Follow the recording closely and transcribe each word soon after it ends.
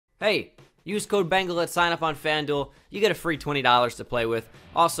Hey, use code Bengal at sign up on FanDuel. You get a free $20 to play with.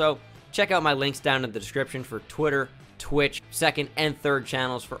 Also, check out my links down in the description for Twitter, Twitch, second and third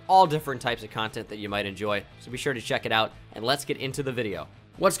channels for all different types of content that you might enjoy. So be sure to check it out, and let's get into the video.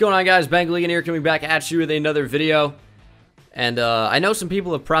 What's going on, guys? Bengal King here, coming back at you with another video. And I know some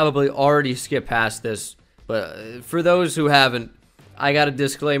people have probably already skipped past this, but for those who haven't, I got a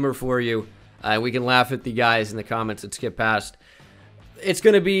disclaimer for you. We can laugh at the guys in the comments that skip past. It's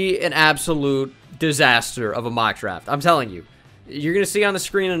going to be an absolute disaster of a mock draft. I'm telling you. You're going to see on the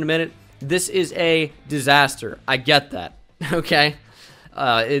screen in a minute. This is a disaster. I get that. Okay?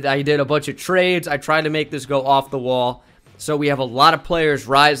 I did a bunch of trades. I tried to make this go off the wall. So we have a lot of players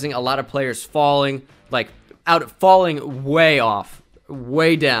rising, a lot of players falling, falling way off,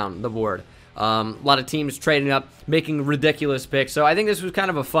 way down the board. A lot of teams trading up, making ridiculous picks. So I think this was kind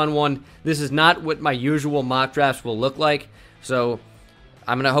of a fun one. This is not what my usual mock drafts will look like. So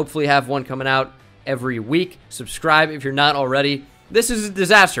I'm going to hopefully have one coming out every week. Subscribe if you're not already. This is a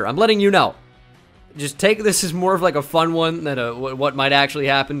disaster. I'm letting you know. Just take this as more of like a fun one than what might actually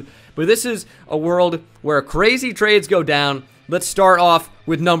happen. But this is a world where crazy trades go down. Let's start off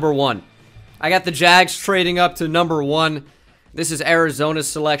with number 1. I got the Jags trading up to number 1. This is Arizona's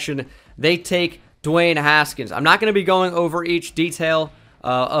selection. They take Dwayne Haskins. I'm not going to be going over each detail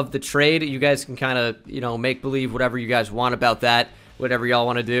of the trade. You guys can kind of, make believe whatever you guys want about that, whatever y'all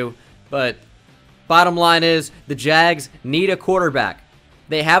want to do. But bottom line is the Jags need a quarterback.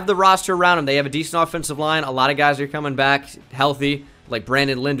 They have the roster around them. They have a decent offensive line. A lot of guys are coming back healthy, like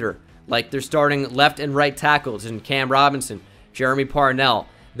Brandon Linder. Like they're starting left and right tackles in Cam Robinson, Jeremy Parnell.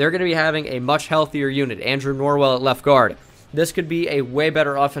 They're going to be having a much healthier unit. Andrew Norwell at left guard. This could be a way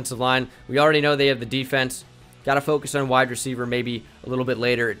better offensive line. We already know they have the defense. Got to focus on wide receiver maybe a little bit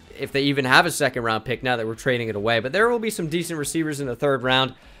later, if they even have a second-round pick now that we're trading it away. But there will be some decent receivers in the third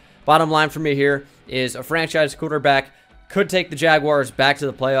round. Bottom line for me here is a franchise quarterback could take the Jaguars back to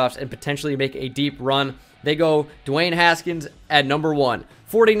the playoffs and potentially make a deep run. They go Dwayne Haskins at number 1.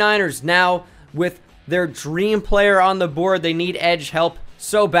 49ers now with their dream player on the board. They need edge help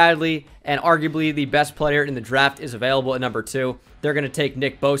so badly, and arguably the best player in the draft is available at number 2. They're going to take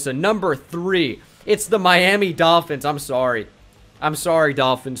Nick Bosa. Number 3, it's the Miami Dolphins. I'm sorry,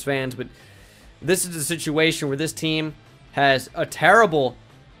 Dolphins fans, but this is a situation where this team has a terrible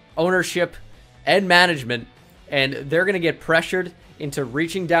ownership and management, and they're going to get pressured into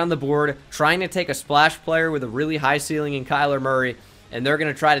reaching down the board, trying to take a splash player with a really high ceiling in Kyler Murray, and they're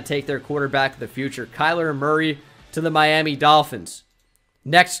going to try to take their quarterback of the future, Kyler Murray, to the Miami Dolphins.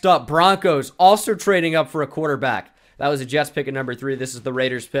 Next up, Broncos, also trading up for a quarterback. That was a Jets pick at number 3. This is the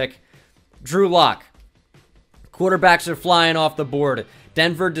Raiders pick. Drew Lock. Quarterbacks are flying off the board.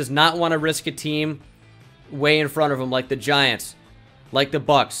 Denver does not want to risk a team way in front of them like the Giants, like the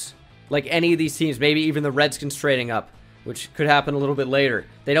Bucks, like any of these teams, maybe even the Redskins trading up, which could happen a little bit later.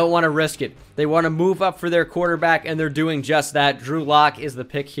 They don't want to risk it. They want to move up for their quarterback, and they're doing just that. Drew Lock is the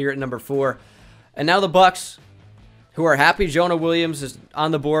pick here at number 4. And now the Bucks, who are happy Jonah Williams is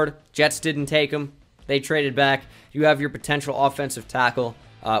on the board. Jets didn't take him. They traded back. You have your potential offensive tackle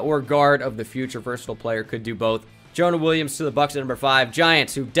or guard of the future. Versatile player, could do both. Jonah Williams to the Bucks at number 5.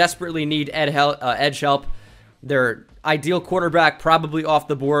 Giants, who desperately need edge help. Their ideal quarterback probably off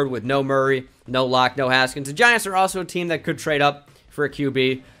the board with no Murray, no Locke, no Haskins. The Giants are also a team that could trade up for a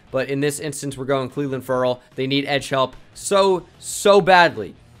QB, but in this instance, we're going Cleveland Ferrell. They need edge help so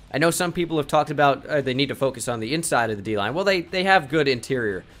badly. I know some people have talked about they need to focus on the inside of the D-line. Well, they have good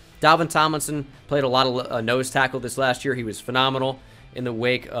interior. Dalvin Tomlinson played a lot of nose tackle this last year. He was phenomenal in the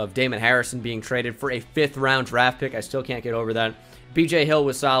wake of Damon Harrison being traded for a 5th-round draft pick. I still can't get over that. B.J. Hill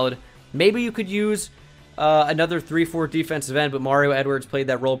was solid. Maybe you could use another 3-4 defensive end, but Mario Edwards played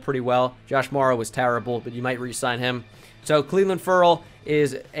that role pretty well. Josh Morrow was terrible, but you might re-sign him. So Cleveland Ferrell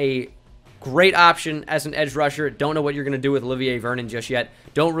is a great option as an edge rusher. Don't know what you're going to do with Olivier Vernon just yet.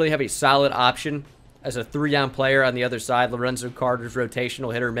 Don't really have a solid option as a 3-down player on the other side. Lorenzo Carter's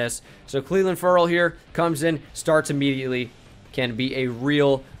rotational hit or miss. So Cleveland Ferrell here comes in, starts immediately, can be a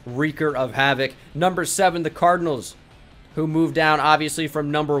real wreaker of havoc. Number 7, the Cardinals, who moved down obviously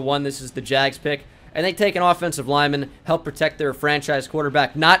from number 1. This is the Jags pick. And they take an offensive lineman, help protect their franchise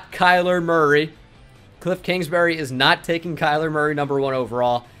quarterback, not Kyler Murray. Cliff Kingsbury is not taking Kyler Murray number 1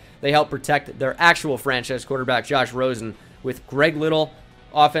 overall. They help protect their actual franchise quarterback, Josh Rosen, with Greg Little,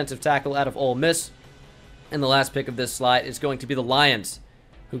 offensive tackle out of Ole Miss. And the last pick of this slide is going to be the Lions,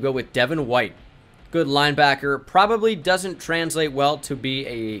 who go with Devin White. Good linebacker. Probably doesn't translate well to be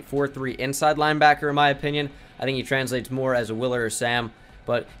a 4-3 inside linebacker, in my opinion. I think he translates more as a Willer or Sam,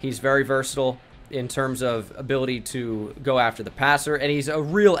 but he's very versatile. in terms of ability to go after the passer, and he's a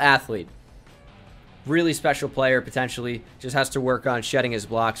real athlete. Really special player, potentially. Just has to work on shedding his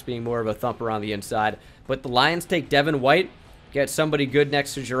blocks, being more of a thumper on the inside. But the Lions take Devin White, get somebody good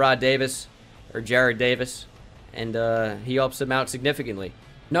next to Jared Davis, and he helps them out significantly.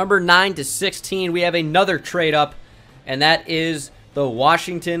 Number 9 to 16, we have another trade up, and that is the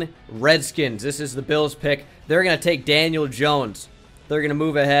Washington Redskins. This is the Bills pick. They're going to take Daniel Jones. They're going to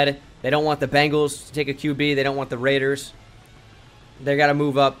move ahead. They don't want the Bengals to take a QB. They don't want the Raiders. They got to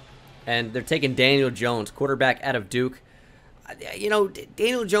move up, and they're taking Daniel Jones, quarterback out of Duke. You know,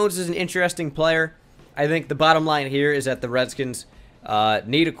 Daniel Jones is an interesting player. I think the bottom line here is that the Redskins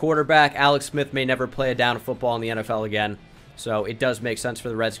need a quarterback. Alex Smith may never play a down of football in the NFL again, so it does make sense for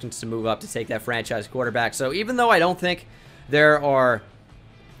the Redskins to move up to take that franchise quarterback. So even though I don't think there are,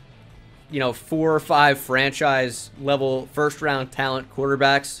 4 or 5 franchise-level first-round talent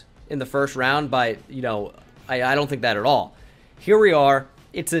quarterbacks in the first round, I don't think that at all. Here we are.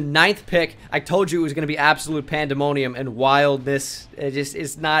 It's a 9th pick. I told you it was going to be absolute pandemonium and wildness.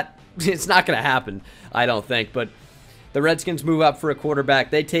 It's not going to happen, I don't think. But the Redskins move up for a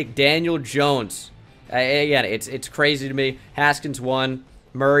quarterback. They take Daniel Jones. Again, it's crazy to me. Haskins 1,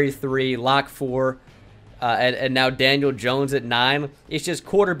 Murray 3, Locke 4. And now Daniel Jones at 9. It's just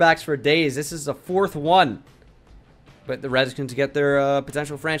quarterbacks for days. This is the 4th one. But the Redskins get their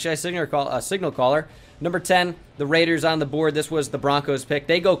potential franchise signal caller. Number 10, the Raiders on the board. This was the Broncos pick.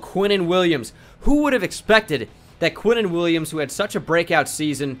 They go Quinnen Williams. Who would have expected that Quinnen Williams, who had such a breakout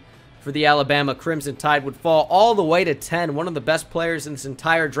season for the Alabama Crimson Tide, would fall all the way to 10, one of the best players in this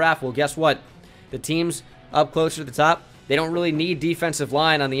entire draft? Well, guess what? The teams up closer to the top, they don't really need defensive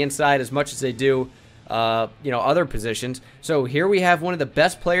line on the inside as much as they do other positions. So here we have one of the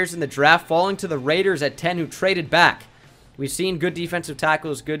best players in the draft falling to the Raiders at 10, who traded back. We've seen good defensive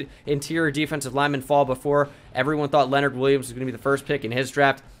tackles, good interior defensive linemen fall before. Everyone thought Leonard Williams was going to be the first pick in his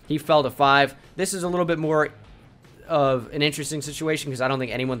draft. He fell to 5. This is a little bit more of an interesting situation because I don't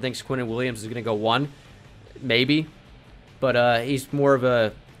think anyone thinks Quinnen Williams is going to go 1. Maybe. But he's more of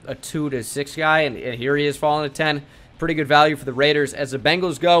a 2 to 6 guy, and here he is falling to 10. Pretty good value for the Raiders. As the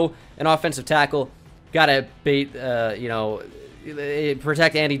Bengals go, an offensive tackle. Got to beat,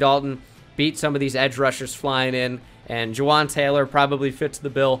 protect Andy Dalton, beat some of these edge rushers flying in, and Jawan Taylor probably fits the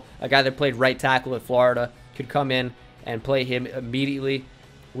bill. A guy that played right tackle at Florida could come in and play him immediately.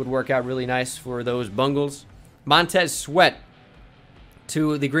 Would work out really nice for those Bungles. Montez Sweat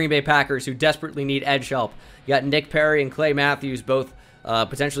to the Green Bay Packers, who desperately need edge help. You got Nick Perry and Clay Matthews both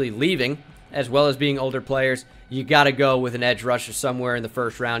potentially leaving, as well as being older players. You got to go with an edge rusher somewhere in the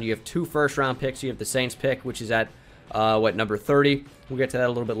first round. You have 2 first-round picks. You have the Saints pick, which is at, number 30. We'll get to that a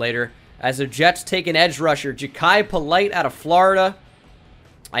little bit later. As the Jets take an edge rusher, Ja'Kai Polite out of Florida.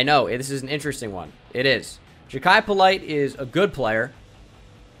 I know, this is an interesting one. It is. Ja'Kai Polite is a good player.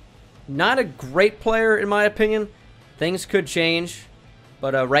 Not a great player, in my opinion. Things could change.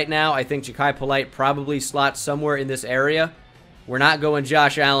 But right now, I think Ja'Kai Polite probably slots somewhere in this area. We're not going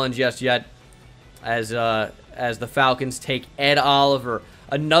Josh Allen just yet, as the Falcons take Ed Oliver,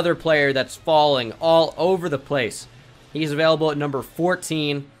 another player that's falling all over the place. He's available at number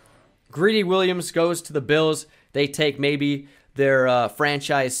 14. Greedy Williams goes to the Bills. They take maybe their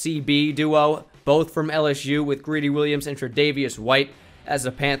franchise CB duo, both from LSU, with Greedy Williams and Tre'Davious White, as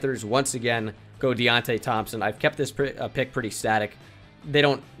the Panthers once again go Deontay Thompson. I've kept this pick pretty static. They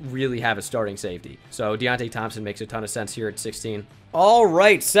don't really have a starting safety, so Deontay Thompson makes a ton of sense here at 16. All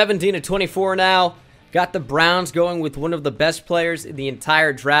right, 17 to 24 now. Got the Browns going with one of the best players in the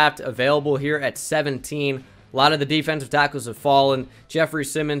entire draft available here at 17. A lot of the defensive tackles have fallen. Jeffrey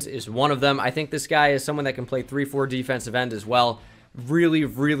Simmons is one of them. I think this guy is someone that can play 3-4 defensive end as well. Really,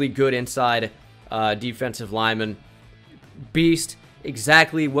 really good inside defensive lineman. Beast.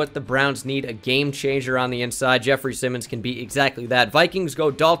 Exactly what the Browns need. A game changer on the inside. Jeffrey Simmons can be exactly that. Vikings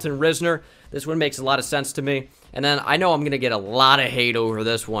go Dalton Risner. This one makes a lot of sense to me. And then I know I'm going to get a lot of hate over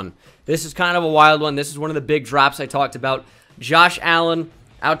this one. This is kind of a wild one. This is one of the big drops I talked about. Josh Allen,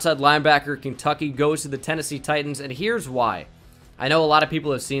 outside linebacker, Kentucky, goes to the Tennessee Titans. And here's why. I know a lot of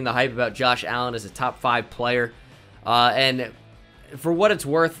people have seen the hype about Josh Allen as a top 5 player. And for what it's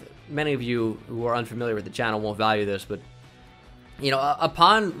worth, many of you who are unfamiliar with the channel won't value this, but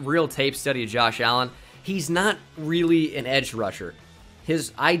upon real tape study of Josh Allen, he's not really an edge rusher.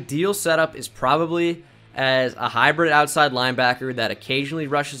 His ideal setup is probably as a hybrid outside linebacker that occasionally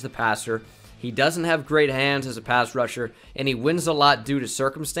rushes the passer. He doesn't have great hands as a pass rusher, and he wins a lot due to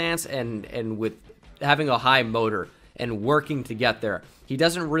circumstance and with having a high motor and working to get there. He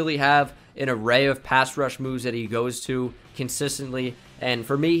doesn't really have an array of pass rush moves that he goes to consistently, and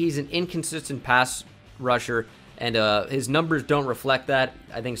for me, he's an inconsistent pass rusher, and his numbers don't reflect that.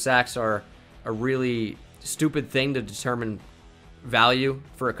 I think sacks are a really stupid thing to determine value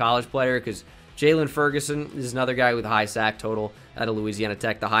for a college player, because Jalen Ferguson is another guy with a high sack total out of Louisiana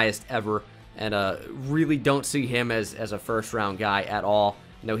Tech, the highest ever, and really don't see him as a first-round guy at all.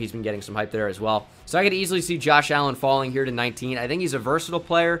 I know he's been getting some hype there as well. So I could easily see Josh Allen falling here to 19. I think he's a versatile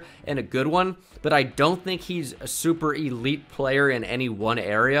player and a good one, but I don't think he's a super elite player in any one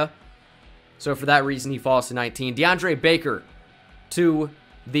area. So for that reason, he falls to 19. DeAndre Baker to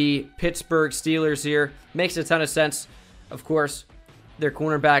the Pittsburgh Steelers here. Makes a ton of sense. Of course, their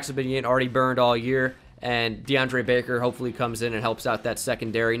cornerbacks have been getting already burned all year, and DeAndre Baker hopefully comes in and helps out that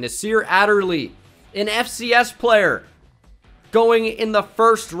secondary. Nasir Adderley, an FCS player, going in the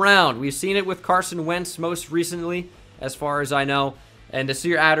first round. We've seen it with Carson Wentz most recently, as far as I know. And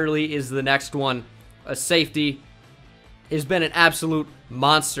Nasir Adderley is the next one. A safety. Has been an absolute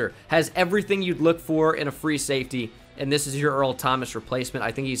monster. Has everything you'd look for in a free safety. And this is your Earl Thomas replacement.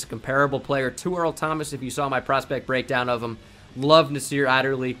 I think he's a comparable player to Earl Thomas if you saw my prospect breakdown of him. Love Nasir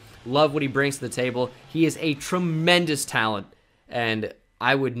Adderley. Love what he brings to the table. He is a tremendous talent. And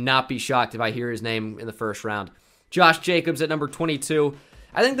I would not be shocked if I hear his name in the first round. Josh Jacobs at number 22.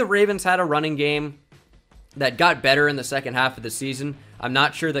 I think the Ravens had a running game that got better in the second half of the season. I'm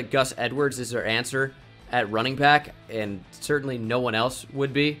not sure that Gus Edwards is their answer at running back, and certainly no one else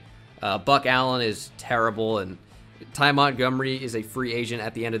would be. Buck Allen is terrible, and Ty Montgomery is a free agent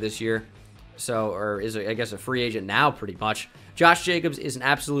at the end of this year. Or is, I guess, a free agent now pretty much. Josh Jacobs is an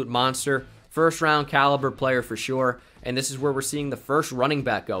absolute monster. First round caliber player for sure. And this is where we're seeing the first running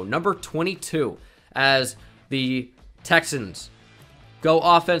back go. Number 22 as the Texans go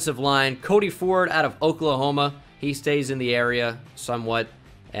offensive line. Cody Ford out of Oklahoma. He stays in the area somewhat.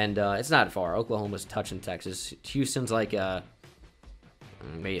 And it's not far. Oklahoma's touching Texas. Houston's like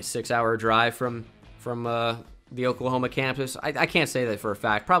maybe a 6-hour drive from the Oklahoma campus. I can't say that for a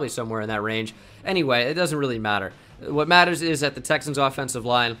fact. Probably somewhere in that range. Anyway, it doesn't really matter. What matters is that the Texans offensive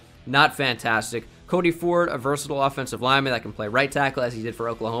line, not fantastic. Cody Ford, a versatile offensive lineman that can play right tackle as he did for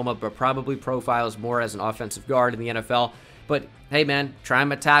Oklahoma, but probably profiles more as an offensive guard in the NFL. But hey man, try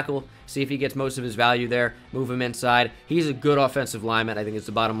him at tackle, see if he gets most of his value there, move him inside. He's a good offensive lineman, I think is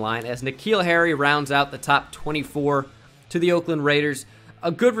the bottom line. As N'Keal Harry rounds out the top 24 to the Oakland Raiders.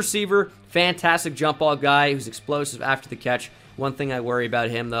 A good receiver, fantastic jump ball guy who's explosive after the catch. One thing I worry about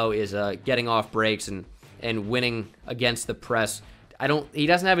him though is getting off breaks and winning against the press. He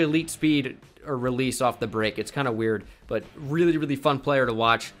doesn't have elite speed or release off the break. It's kind of weird, but really, really fun player to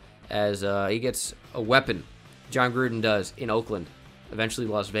watch as he gets a weapon. John Gruden does in Oakland, eventually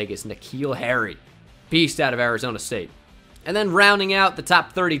Las Vegas. N'Keal Harry, beast out of Arizona State. And then rounding out the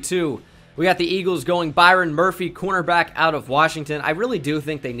top 32, we got the Eagles going Byron Murphy, cornerback out of Washington. I really do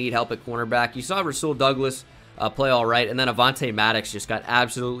think they need help at cornerback. You saw Rasul Douglas play all right, and then Avonte Maddox just got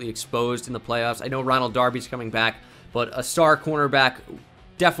absolutely exposed in the playoffs. I know Ronald Darby's coming back, but a star cornerback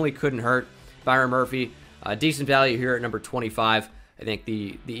definitely couldn't hurt. Byron Murphy, decent value here at number 25. I think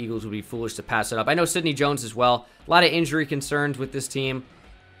the Eagles would be foolish to pass it up. I know Sidney Jones as well. A lot of injury concerns with this team.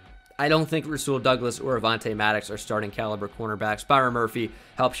 I don't think Rasul Douglas or Avonte Maddox are starting caliber cornerbacks. Byron Murphy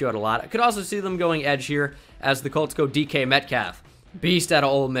helps you out a lot. I could also see them going edge here as the Colts go DK Metcalf. Beast out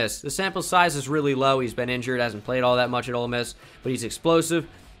of Ole Miss. The sample size is really low. He's been injured, hasn't played all that much at Ole Miss, but he's explosive.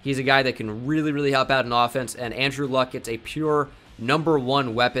 He's a guy that can really, really help out in offense, and Andrew Luck gets a pure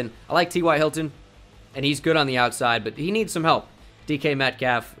 #1 weapon. I like T.Y. Hilton, and he's good on the outside, but he needs some help. DK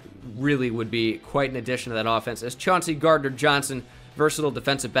Metcalf really would be quite an addition to that offense, as Chauncey Gardner-Johnson, versatile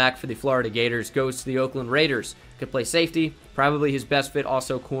defensive back for the Florida Gators, goes to the Oakland Raiders. Could play safety, probably his best fit,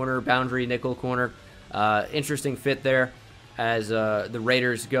 also corner, boundary, nickel corner. Interesting fit there as the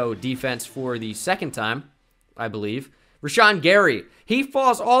Raiders go defense for the second time, I believe. Rashawn Gary, he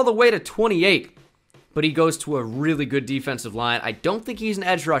falls all the way to 28, but he goes to a really good defensive line. I don't think he's an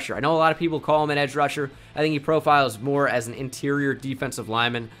edge rusher. I know a lot of people call him an edge rusher. I think he profiles more as an interior defensive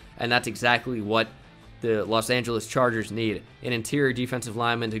lineman, and that's exactly what the Los Angeles Chargers need. An interior defensive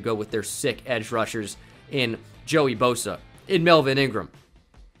lineman to go with their sick edge rushers in Joey Bosa, in Melvin Ingram.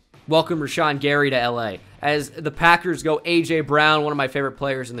 Welcome Rashawn Gary to LA. As the Packers go A.J. Brown, one of my favorite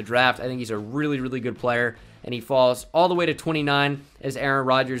players in the draft. I think he's a really, really good player, and he falls all the way to 29 as Aaron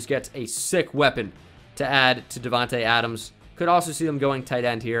Rodgers gets a sick weapon to add to Devontae Adams. Could also see them going tight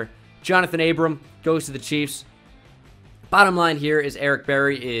end here. Jonathan Abram goes to the Chiefs. Bottom line here is Eric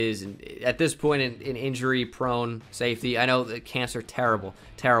Berry is, at this point, an injury-prone safety. I know that cancer, terrible,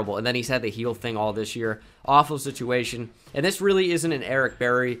 terrible. And then he's had the heel thing all this year. Awful situation. And this really isn't an Eric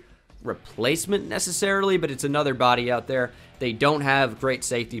Berry replacement necessarily, but it's another body out there. They don't have great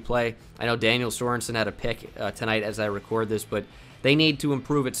safety play. I know Daniel Sorensen had a pick tonight as I record this, but they need to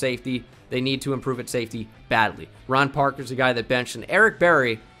improve at safety. They need to improve at safety badly. Ron Parker's a guy that benched, and Eric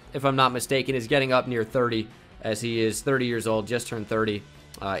Berry, if I'm not mistaken, is getting up near 30, as he is 30 years old, just turned 30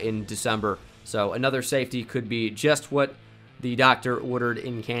 in December. So another safety could be just what the doctor ordered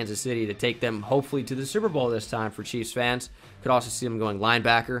in Kansas City to take them hopefully to the Super Bowl this time for Chiefs fans. Could also see them going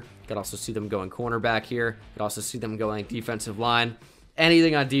linebacker. Could also see them going cornerback here. Could also see them going defensive line.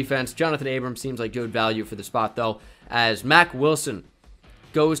 Anything on defense. Jonathan Abrams seems like good value for the spot, though, as Mack Wilson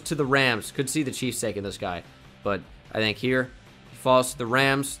goes to the Rams. Could see the Chiefs taking this guy, but I think here he falls to the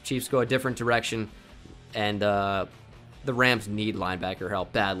Rams. Chiefs go a different direction. And the Rams need linebacker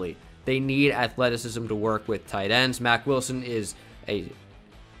help badly. They need athleticism to work with tight ends. Mack Wilson is a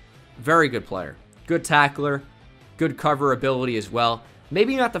very good player. Good tackler. Good cover ability as well.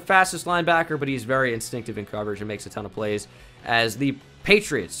 Maybe not the fastest linebacker, but he's very instinctive in coverage and makes a ton of plays. As the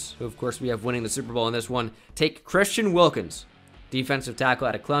Patriots, who of course we have winning the Super Bowl in this one, take Christian Wilkins, defensive tackle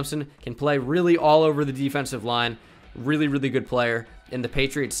out of Clemson. Can play really all over the defensive line. Really, really good player. And the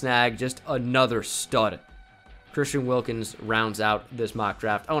Patriots snag just another stud. Christian Wilkins rounds out this mock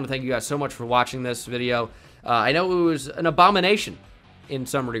draft. I want to thank you guys so much for watching this video. I know it was an abomination in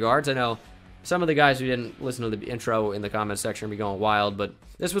some regards. I know some of the guys who didn't listen to the intro in the comments section will be going wild, but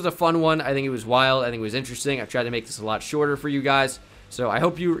this was a fun one. I think it was wild. I think it was interesting. I tried to make this a lot shorter for you guys. So I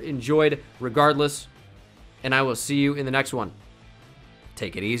hope you enjoyed regardless, and I will see you in the next one.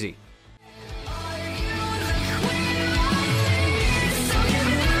 Take it easy.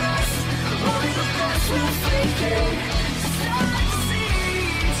 We'll fake it.